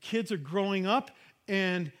kids are growing up,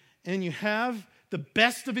 and you have the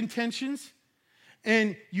best of intentions,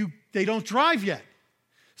 and they don't drive yet.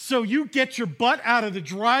 So you get your butt out of the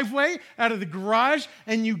driveway, out of the garage,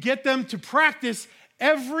 and you get them to practice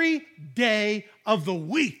every day of the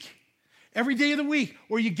week. Every day of the week.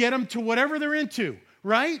 Or you get them to whatever they're into,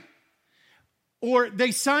 right? Or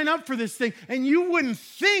they sign up for this thing, and you wouldn't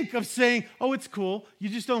think of saying, oh, it's cool. You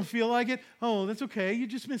just don't feel like it. Oh, that's okay. You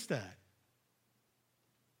just missed that.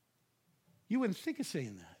 You wouldn't think of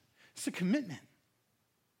saying that. It's a commitment.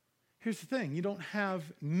 Here's the thing. You don't have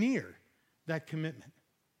near that commitment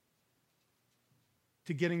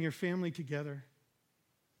to getting your family together.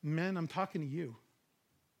 Men, I'm talking to you.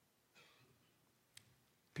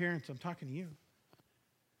 Parents, I'm talking to you.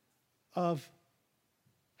 Of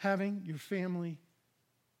having your family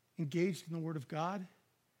engaged in the Word of God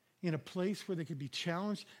in a place where they could be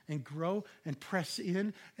challenged and grow and press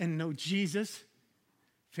in and know Jesus,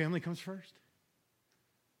 family comes first.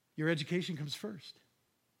 Your education comes first.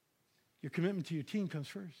 Your commitment to your team comes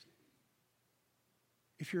first.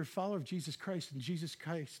 If you're a follower of Jesus Christ and Jesus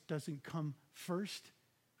Christ doesn't come first,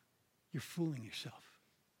 you're fooling yourself.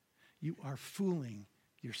 You are fooling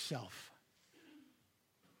yourself.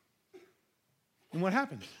 And what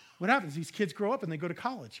happens? What happens? These kids grow up and they go to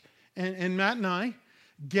college. And Matt and I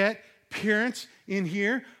get parents in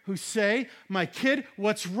here who say, my kid,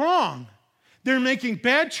 what's wrong? They're making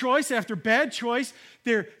bad choice after bad choice.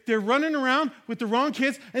 They're running around with the wrong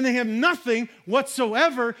kids, and they have nothing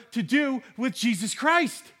whatsoever to do with Jesus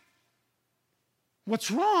Christ.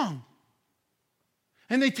 What's wrong?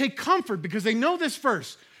 And they take comfort because they know this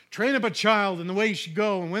verse. Train up a child in the way he should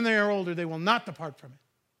go, and when they are older, they will not depart from it.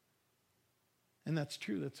 And that's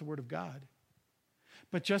true. That's the Word of God.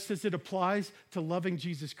 But just as it applies to loving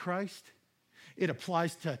Jesus Christ, it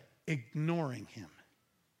applies to ignoring him.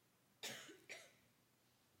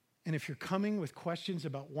 And if you're coming with questions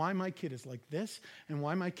about why my kid is like this and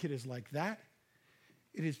why my kid is like that,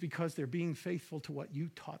 it is because they're being faithful to what you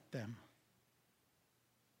taught them.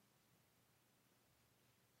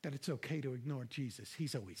 That it's okay to ignore Jesus.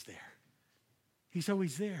 He's always there. He's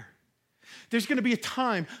always there. There's going to be a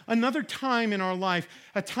time, another time in our life,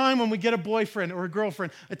 a time when we get a boyfriend or a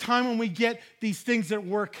girlfriend, a time when we get these things that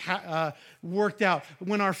worked out,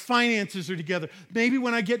 when our finances are together, maybe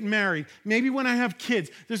when I get married, maybe when I have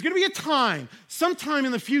kids. There's going to be a time, sometime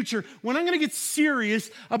in the future, when I'm going to get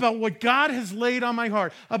serious about what God has laid on my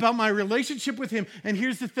heart, about my relationship with him. And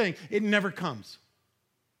here's the thing, it never comes.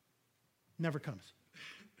 Never comes.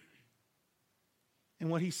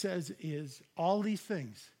 And what he says is all these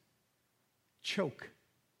things choke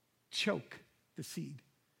the seed.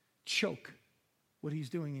 Choke what he's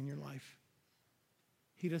doing in your life.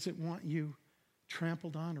 He doesn't want you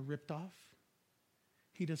trampled on or ripped off.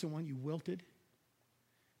 He doesn't want you wilted.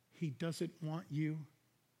 He doesn't want you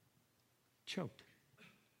choked.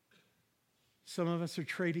 Some of us are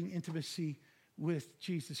trading intimacy with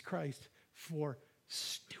Jesus Christ for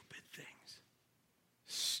stupid things.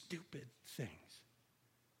 Stupid things.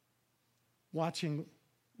 Watching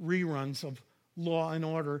reruns of Law and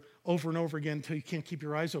Order over and over again until you can't keep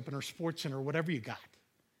your eyes open, or SportsCenter, or whatever you got.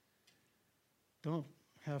 Don't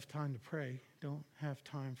have time to pray. Don't have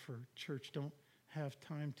time for church. Don't have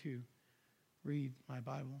time to read my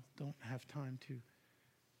Bible. Don't have time to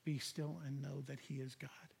be still and know that he is God.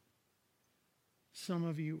 Some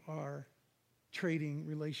of you are trading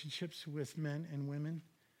relationships with men and women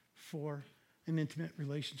for an intimate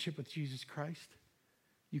relationship with Jesus Christ.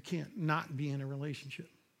 You can't not be in a relationship.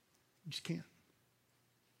 You just can't.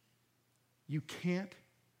 You can't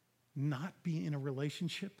not be in a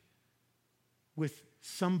relationship with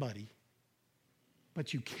somebody,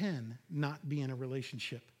 but you can not be in a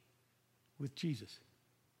relationship with Jesus.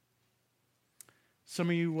 Some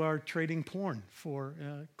of you are trading porn for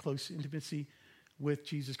close intimacy with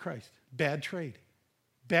Jesus Christ. Bad trade.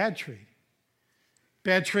 Bad trade.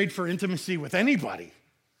 Bad trade for intimacy with anybody.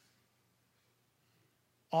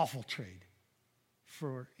 Awful trade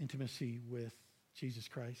for intimacy with Jesus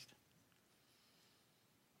Christ.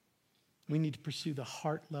 We need to pursue the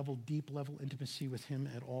heart level, deep level intimacy with him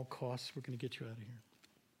at all costs. We're going to get you out of here.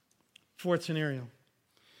 Fourth scenario.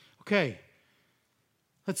 Okay,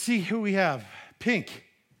 let's see who we have. Pink.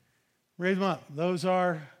 Raise them up. Those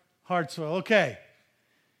are hard soil. Okay.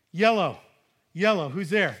 Yellow. Yellow. Who's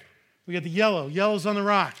there? We got the yellow. Yellow's on the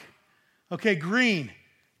rock. Okay, green.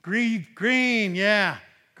 Green. Yeah.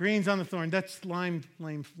 Green's on the thorn. That's lime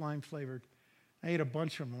flavored. I ate a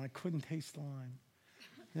bunch of them and I couldn't taste the lime.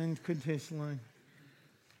 And couldn't taste the lime.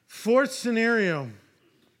 Fourth scenario.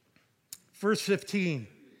 Verse 15.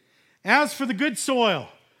 As for the good soil.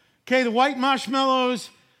 Okay, the white marshmallows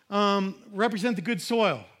represent the good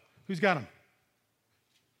soil. Who's got them?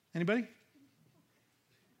 Anybody?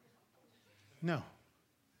 No.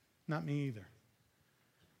 Not me either.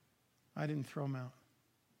 I didn't throw them out.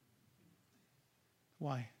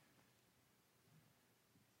 Why?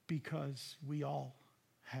 Because we all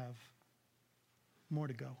have more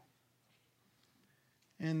to go.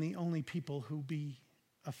 And the only people who be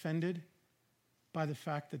offended by the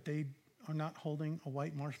fact that they are not holding a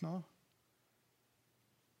white marshmallow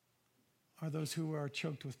are those who are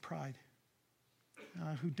choked with pride,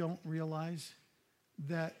 who don't realize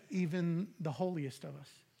that even the holiest of us,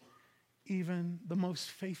 even the most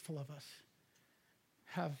faithful of us,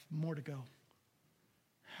 have more to go.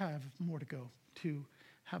 Have more to go, to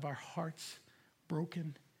have our hearts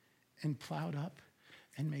broken and plowed up,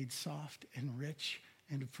 and made soft and rich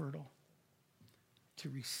and fertile, to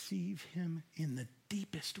receive him in the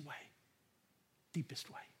deepest way. Deepest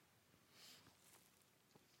way.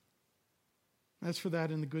 As for that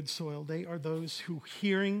in the good soil, they are those who,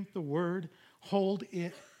 hearing the word, hold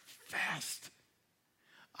it fast.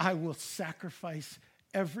 I will sacrifice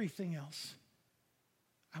everything else.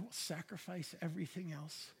 I will sacrifice everything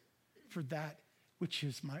else for that which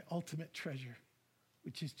is my ultimate treasure,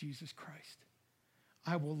 which is Jesus Christ.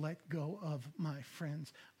 I will let go of my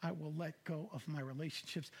friends. I will let go of my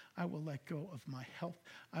relationships. I will let go of my health.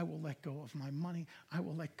 I will let go of my money. I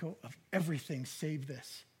will let go of everything save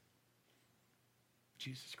this.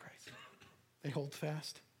 Jesus Christ. They hold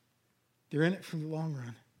fast. They're in it for the long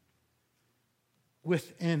run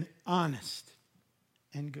with an honest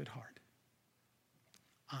and good heart.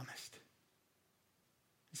 Honest.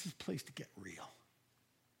 This is a place to get real.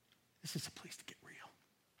 This is a place to get real.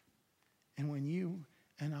 And when you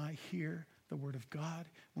and I hear the word of God,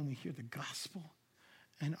 when we hear the gospel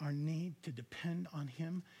and our need to depend on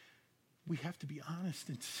him, we have to be honest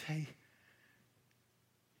and say,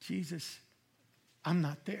 Jesus, I'm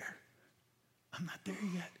not there. I'm not there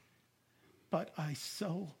yet. But I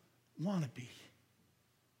so want to be.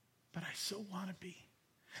 But I so want to be.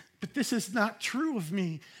 But this is not true of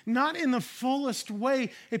me. Not in the fullest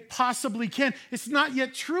way it possibly can. It's not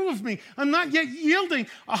yet true of me. I'm not yet yielding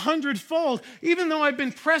 100-fold, even though I've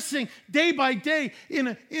been pressing day by day in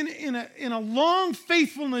a long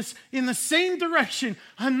faithfulness in the same direction.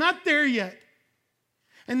 I'm not there yet.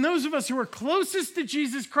 And those of us who are closest to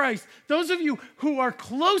Jesus Christ, those of you who are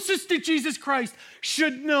closest to Jesus Christ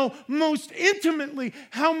should know most intimately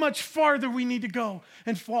how much farther we need to go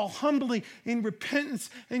and fall humbly in repentance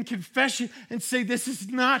and confession and say, this is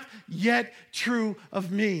not yet true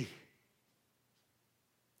of me.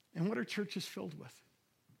 And what are churches filled with?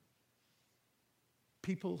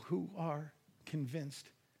 People who are convinced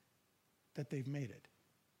that they've made it.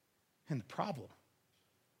 And the problem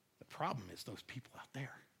is those people out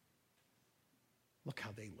there. Look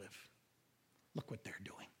how they live. Look what they're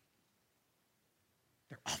doing.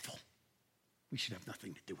 They're awful. We should have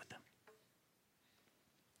nothing to do with them.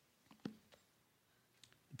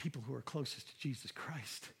 The people who are closest to Jesus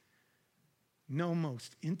Christ know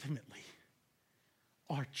most intimately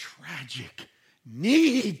our tragic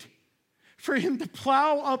need for him to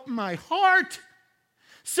plow up my heart,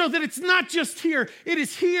 so that it's not just here, it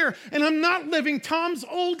is here. And I'm not living Tom's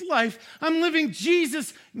old life. I'm living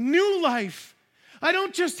Jesus' new life. I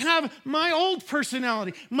don't just have my old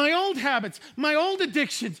personality, my old habits, my old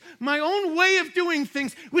addictions, my own way of doing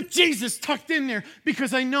things with Jesus tucked in there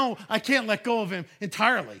because I know I can't let go of him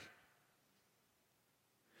entirely.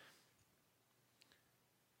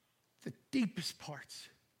 The deepest parts,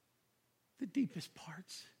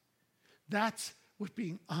 that's what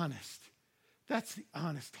being honest. That's the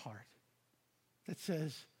honest heart that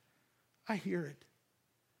says, I hear it,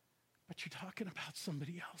 but you're talking about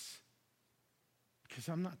somebody else because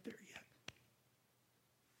I'm not there yet.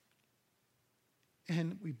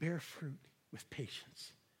 And we bear fruit with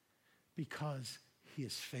patience because he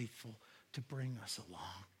is faithful to bring us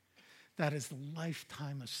along. That is the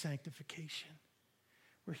lifetime of sanctification,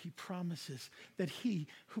 where he promises that he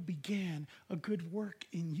who began a good work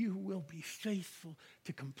in you will be faithful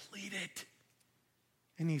to complete it.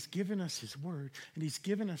 And he's given us his word, and he's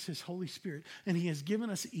given us his Holy Spirit, and he has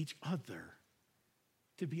given us each other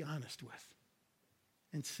to be honest with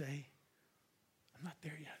and say, I'm not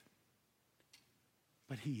there yet.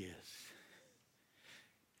 But he is.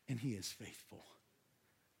 And he is faithful.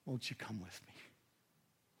 Won't you come with me?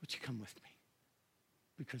 Won't you come with me?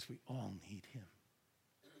 Because we all need him.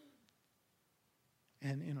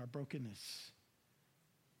 And in our brokenness,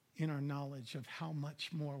 in our knowledge of how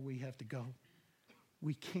much more we have to go,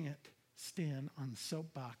 we can't stand on the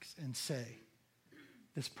soapbox and say,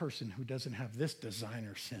 this person who doesn't have this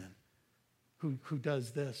designer sin, who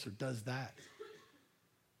does this or does that,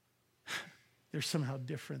 they're somehow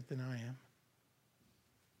different than I am.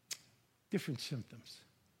 Different symptoms,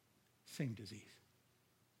 same disease,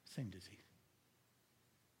 same disease.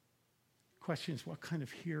 Question is, what kind of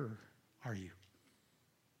hearer are you?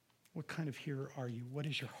 What kind of hearer are you? What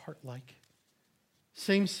is your heart like?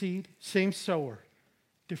 Same seed, same sower,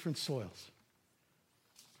 different soils.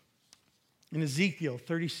 In Ezekiel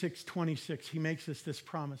 36:26, he makes us this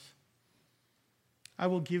promise. I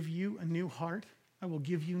will give you a new heart. I will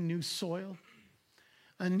give you new soil.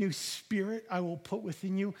 A new spirit I will put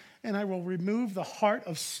within you, and I will remove the heart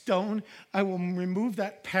of stone. I will remove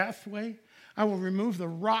that pathway. I will remove the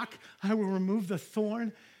rock. I will remove the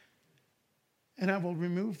thorn. And I will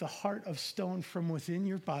remove the heart of stone from within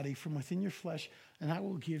your body, from within your flesh, and I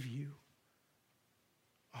will give you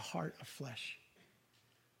a heart of flesh,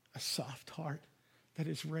 a soft heart that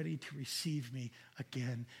is ready to receive me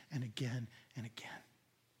again and again and again.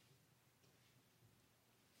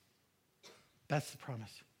 That's the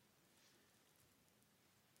promise.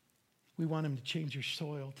 We want him to change your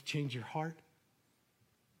soil, to change your heart.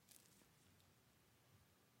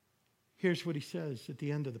 Here's what he says at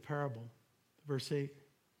the end of the parable, verse 8.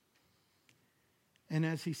 And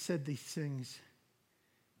as he said these things,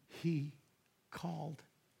 he called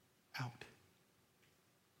out.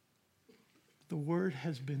 The word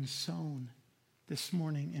has been sown this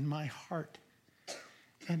morning in my heart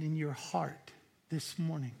and in your heart this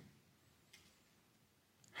morning.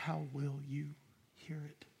 How will you hear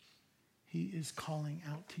it? He is calling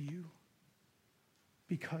out to you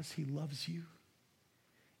because he loves you.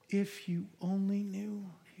 If you only knew,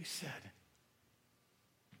 he said.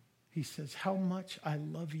 He says, how much I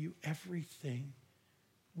love you, everything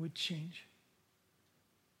would change.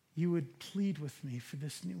 You would plead with me for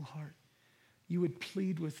this new heart. You would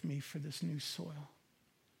plead with me for this new soil.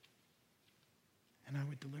 And I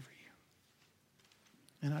would deliver you.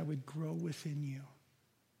 And I would grow within you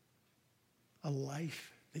a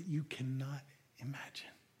life that you cannot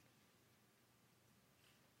imagine.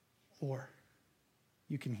 Or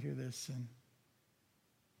you can hear this and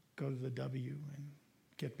go to the W and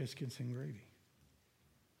get biscuits and gravy.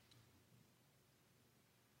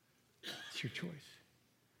 It's your choice.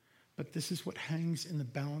 But this is what hangs in the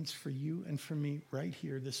balance for you and for me right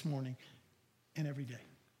here this morning and every day.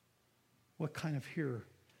 What kind of hearer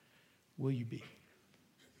will you be?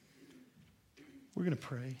 We're going to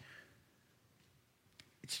pray.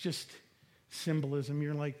 It's just symbolism.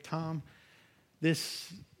 You're like, Tom,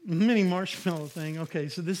 this mini marshmallow thing. Okay,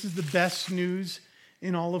 so this is the best news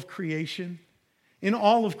in all of creation. In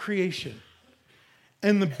all of creation.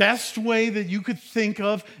 And the best way that you could think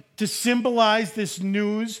of to symbolize this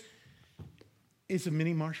news is a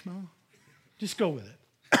mini marshmallow. Just go with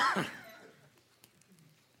it.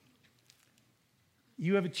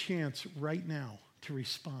 You have a chance right now to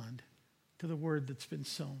respond to the word that's been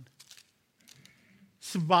sown.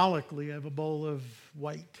 Symbolically, I have a bowl of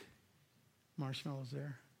white marshmallows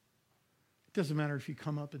there. It doesn't matter if you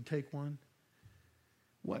come up and take one.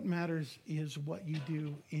 What matters is what you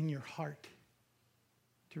do in your heart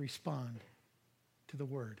to respond to the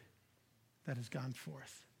word that has gone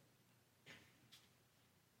forth.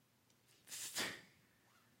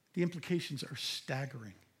 The implications are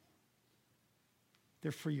staggering.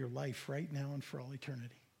 They're for your life right now and for all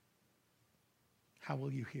eternity. How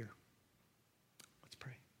will you hear?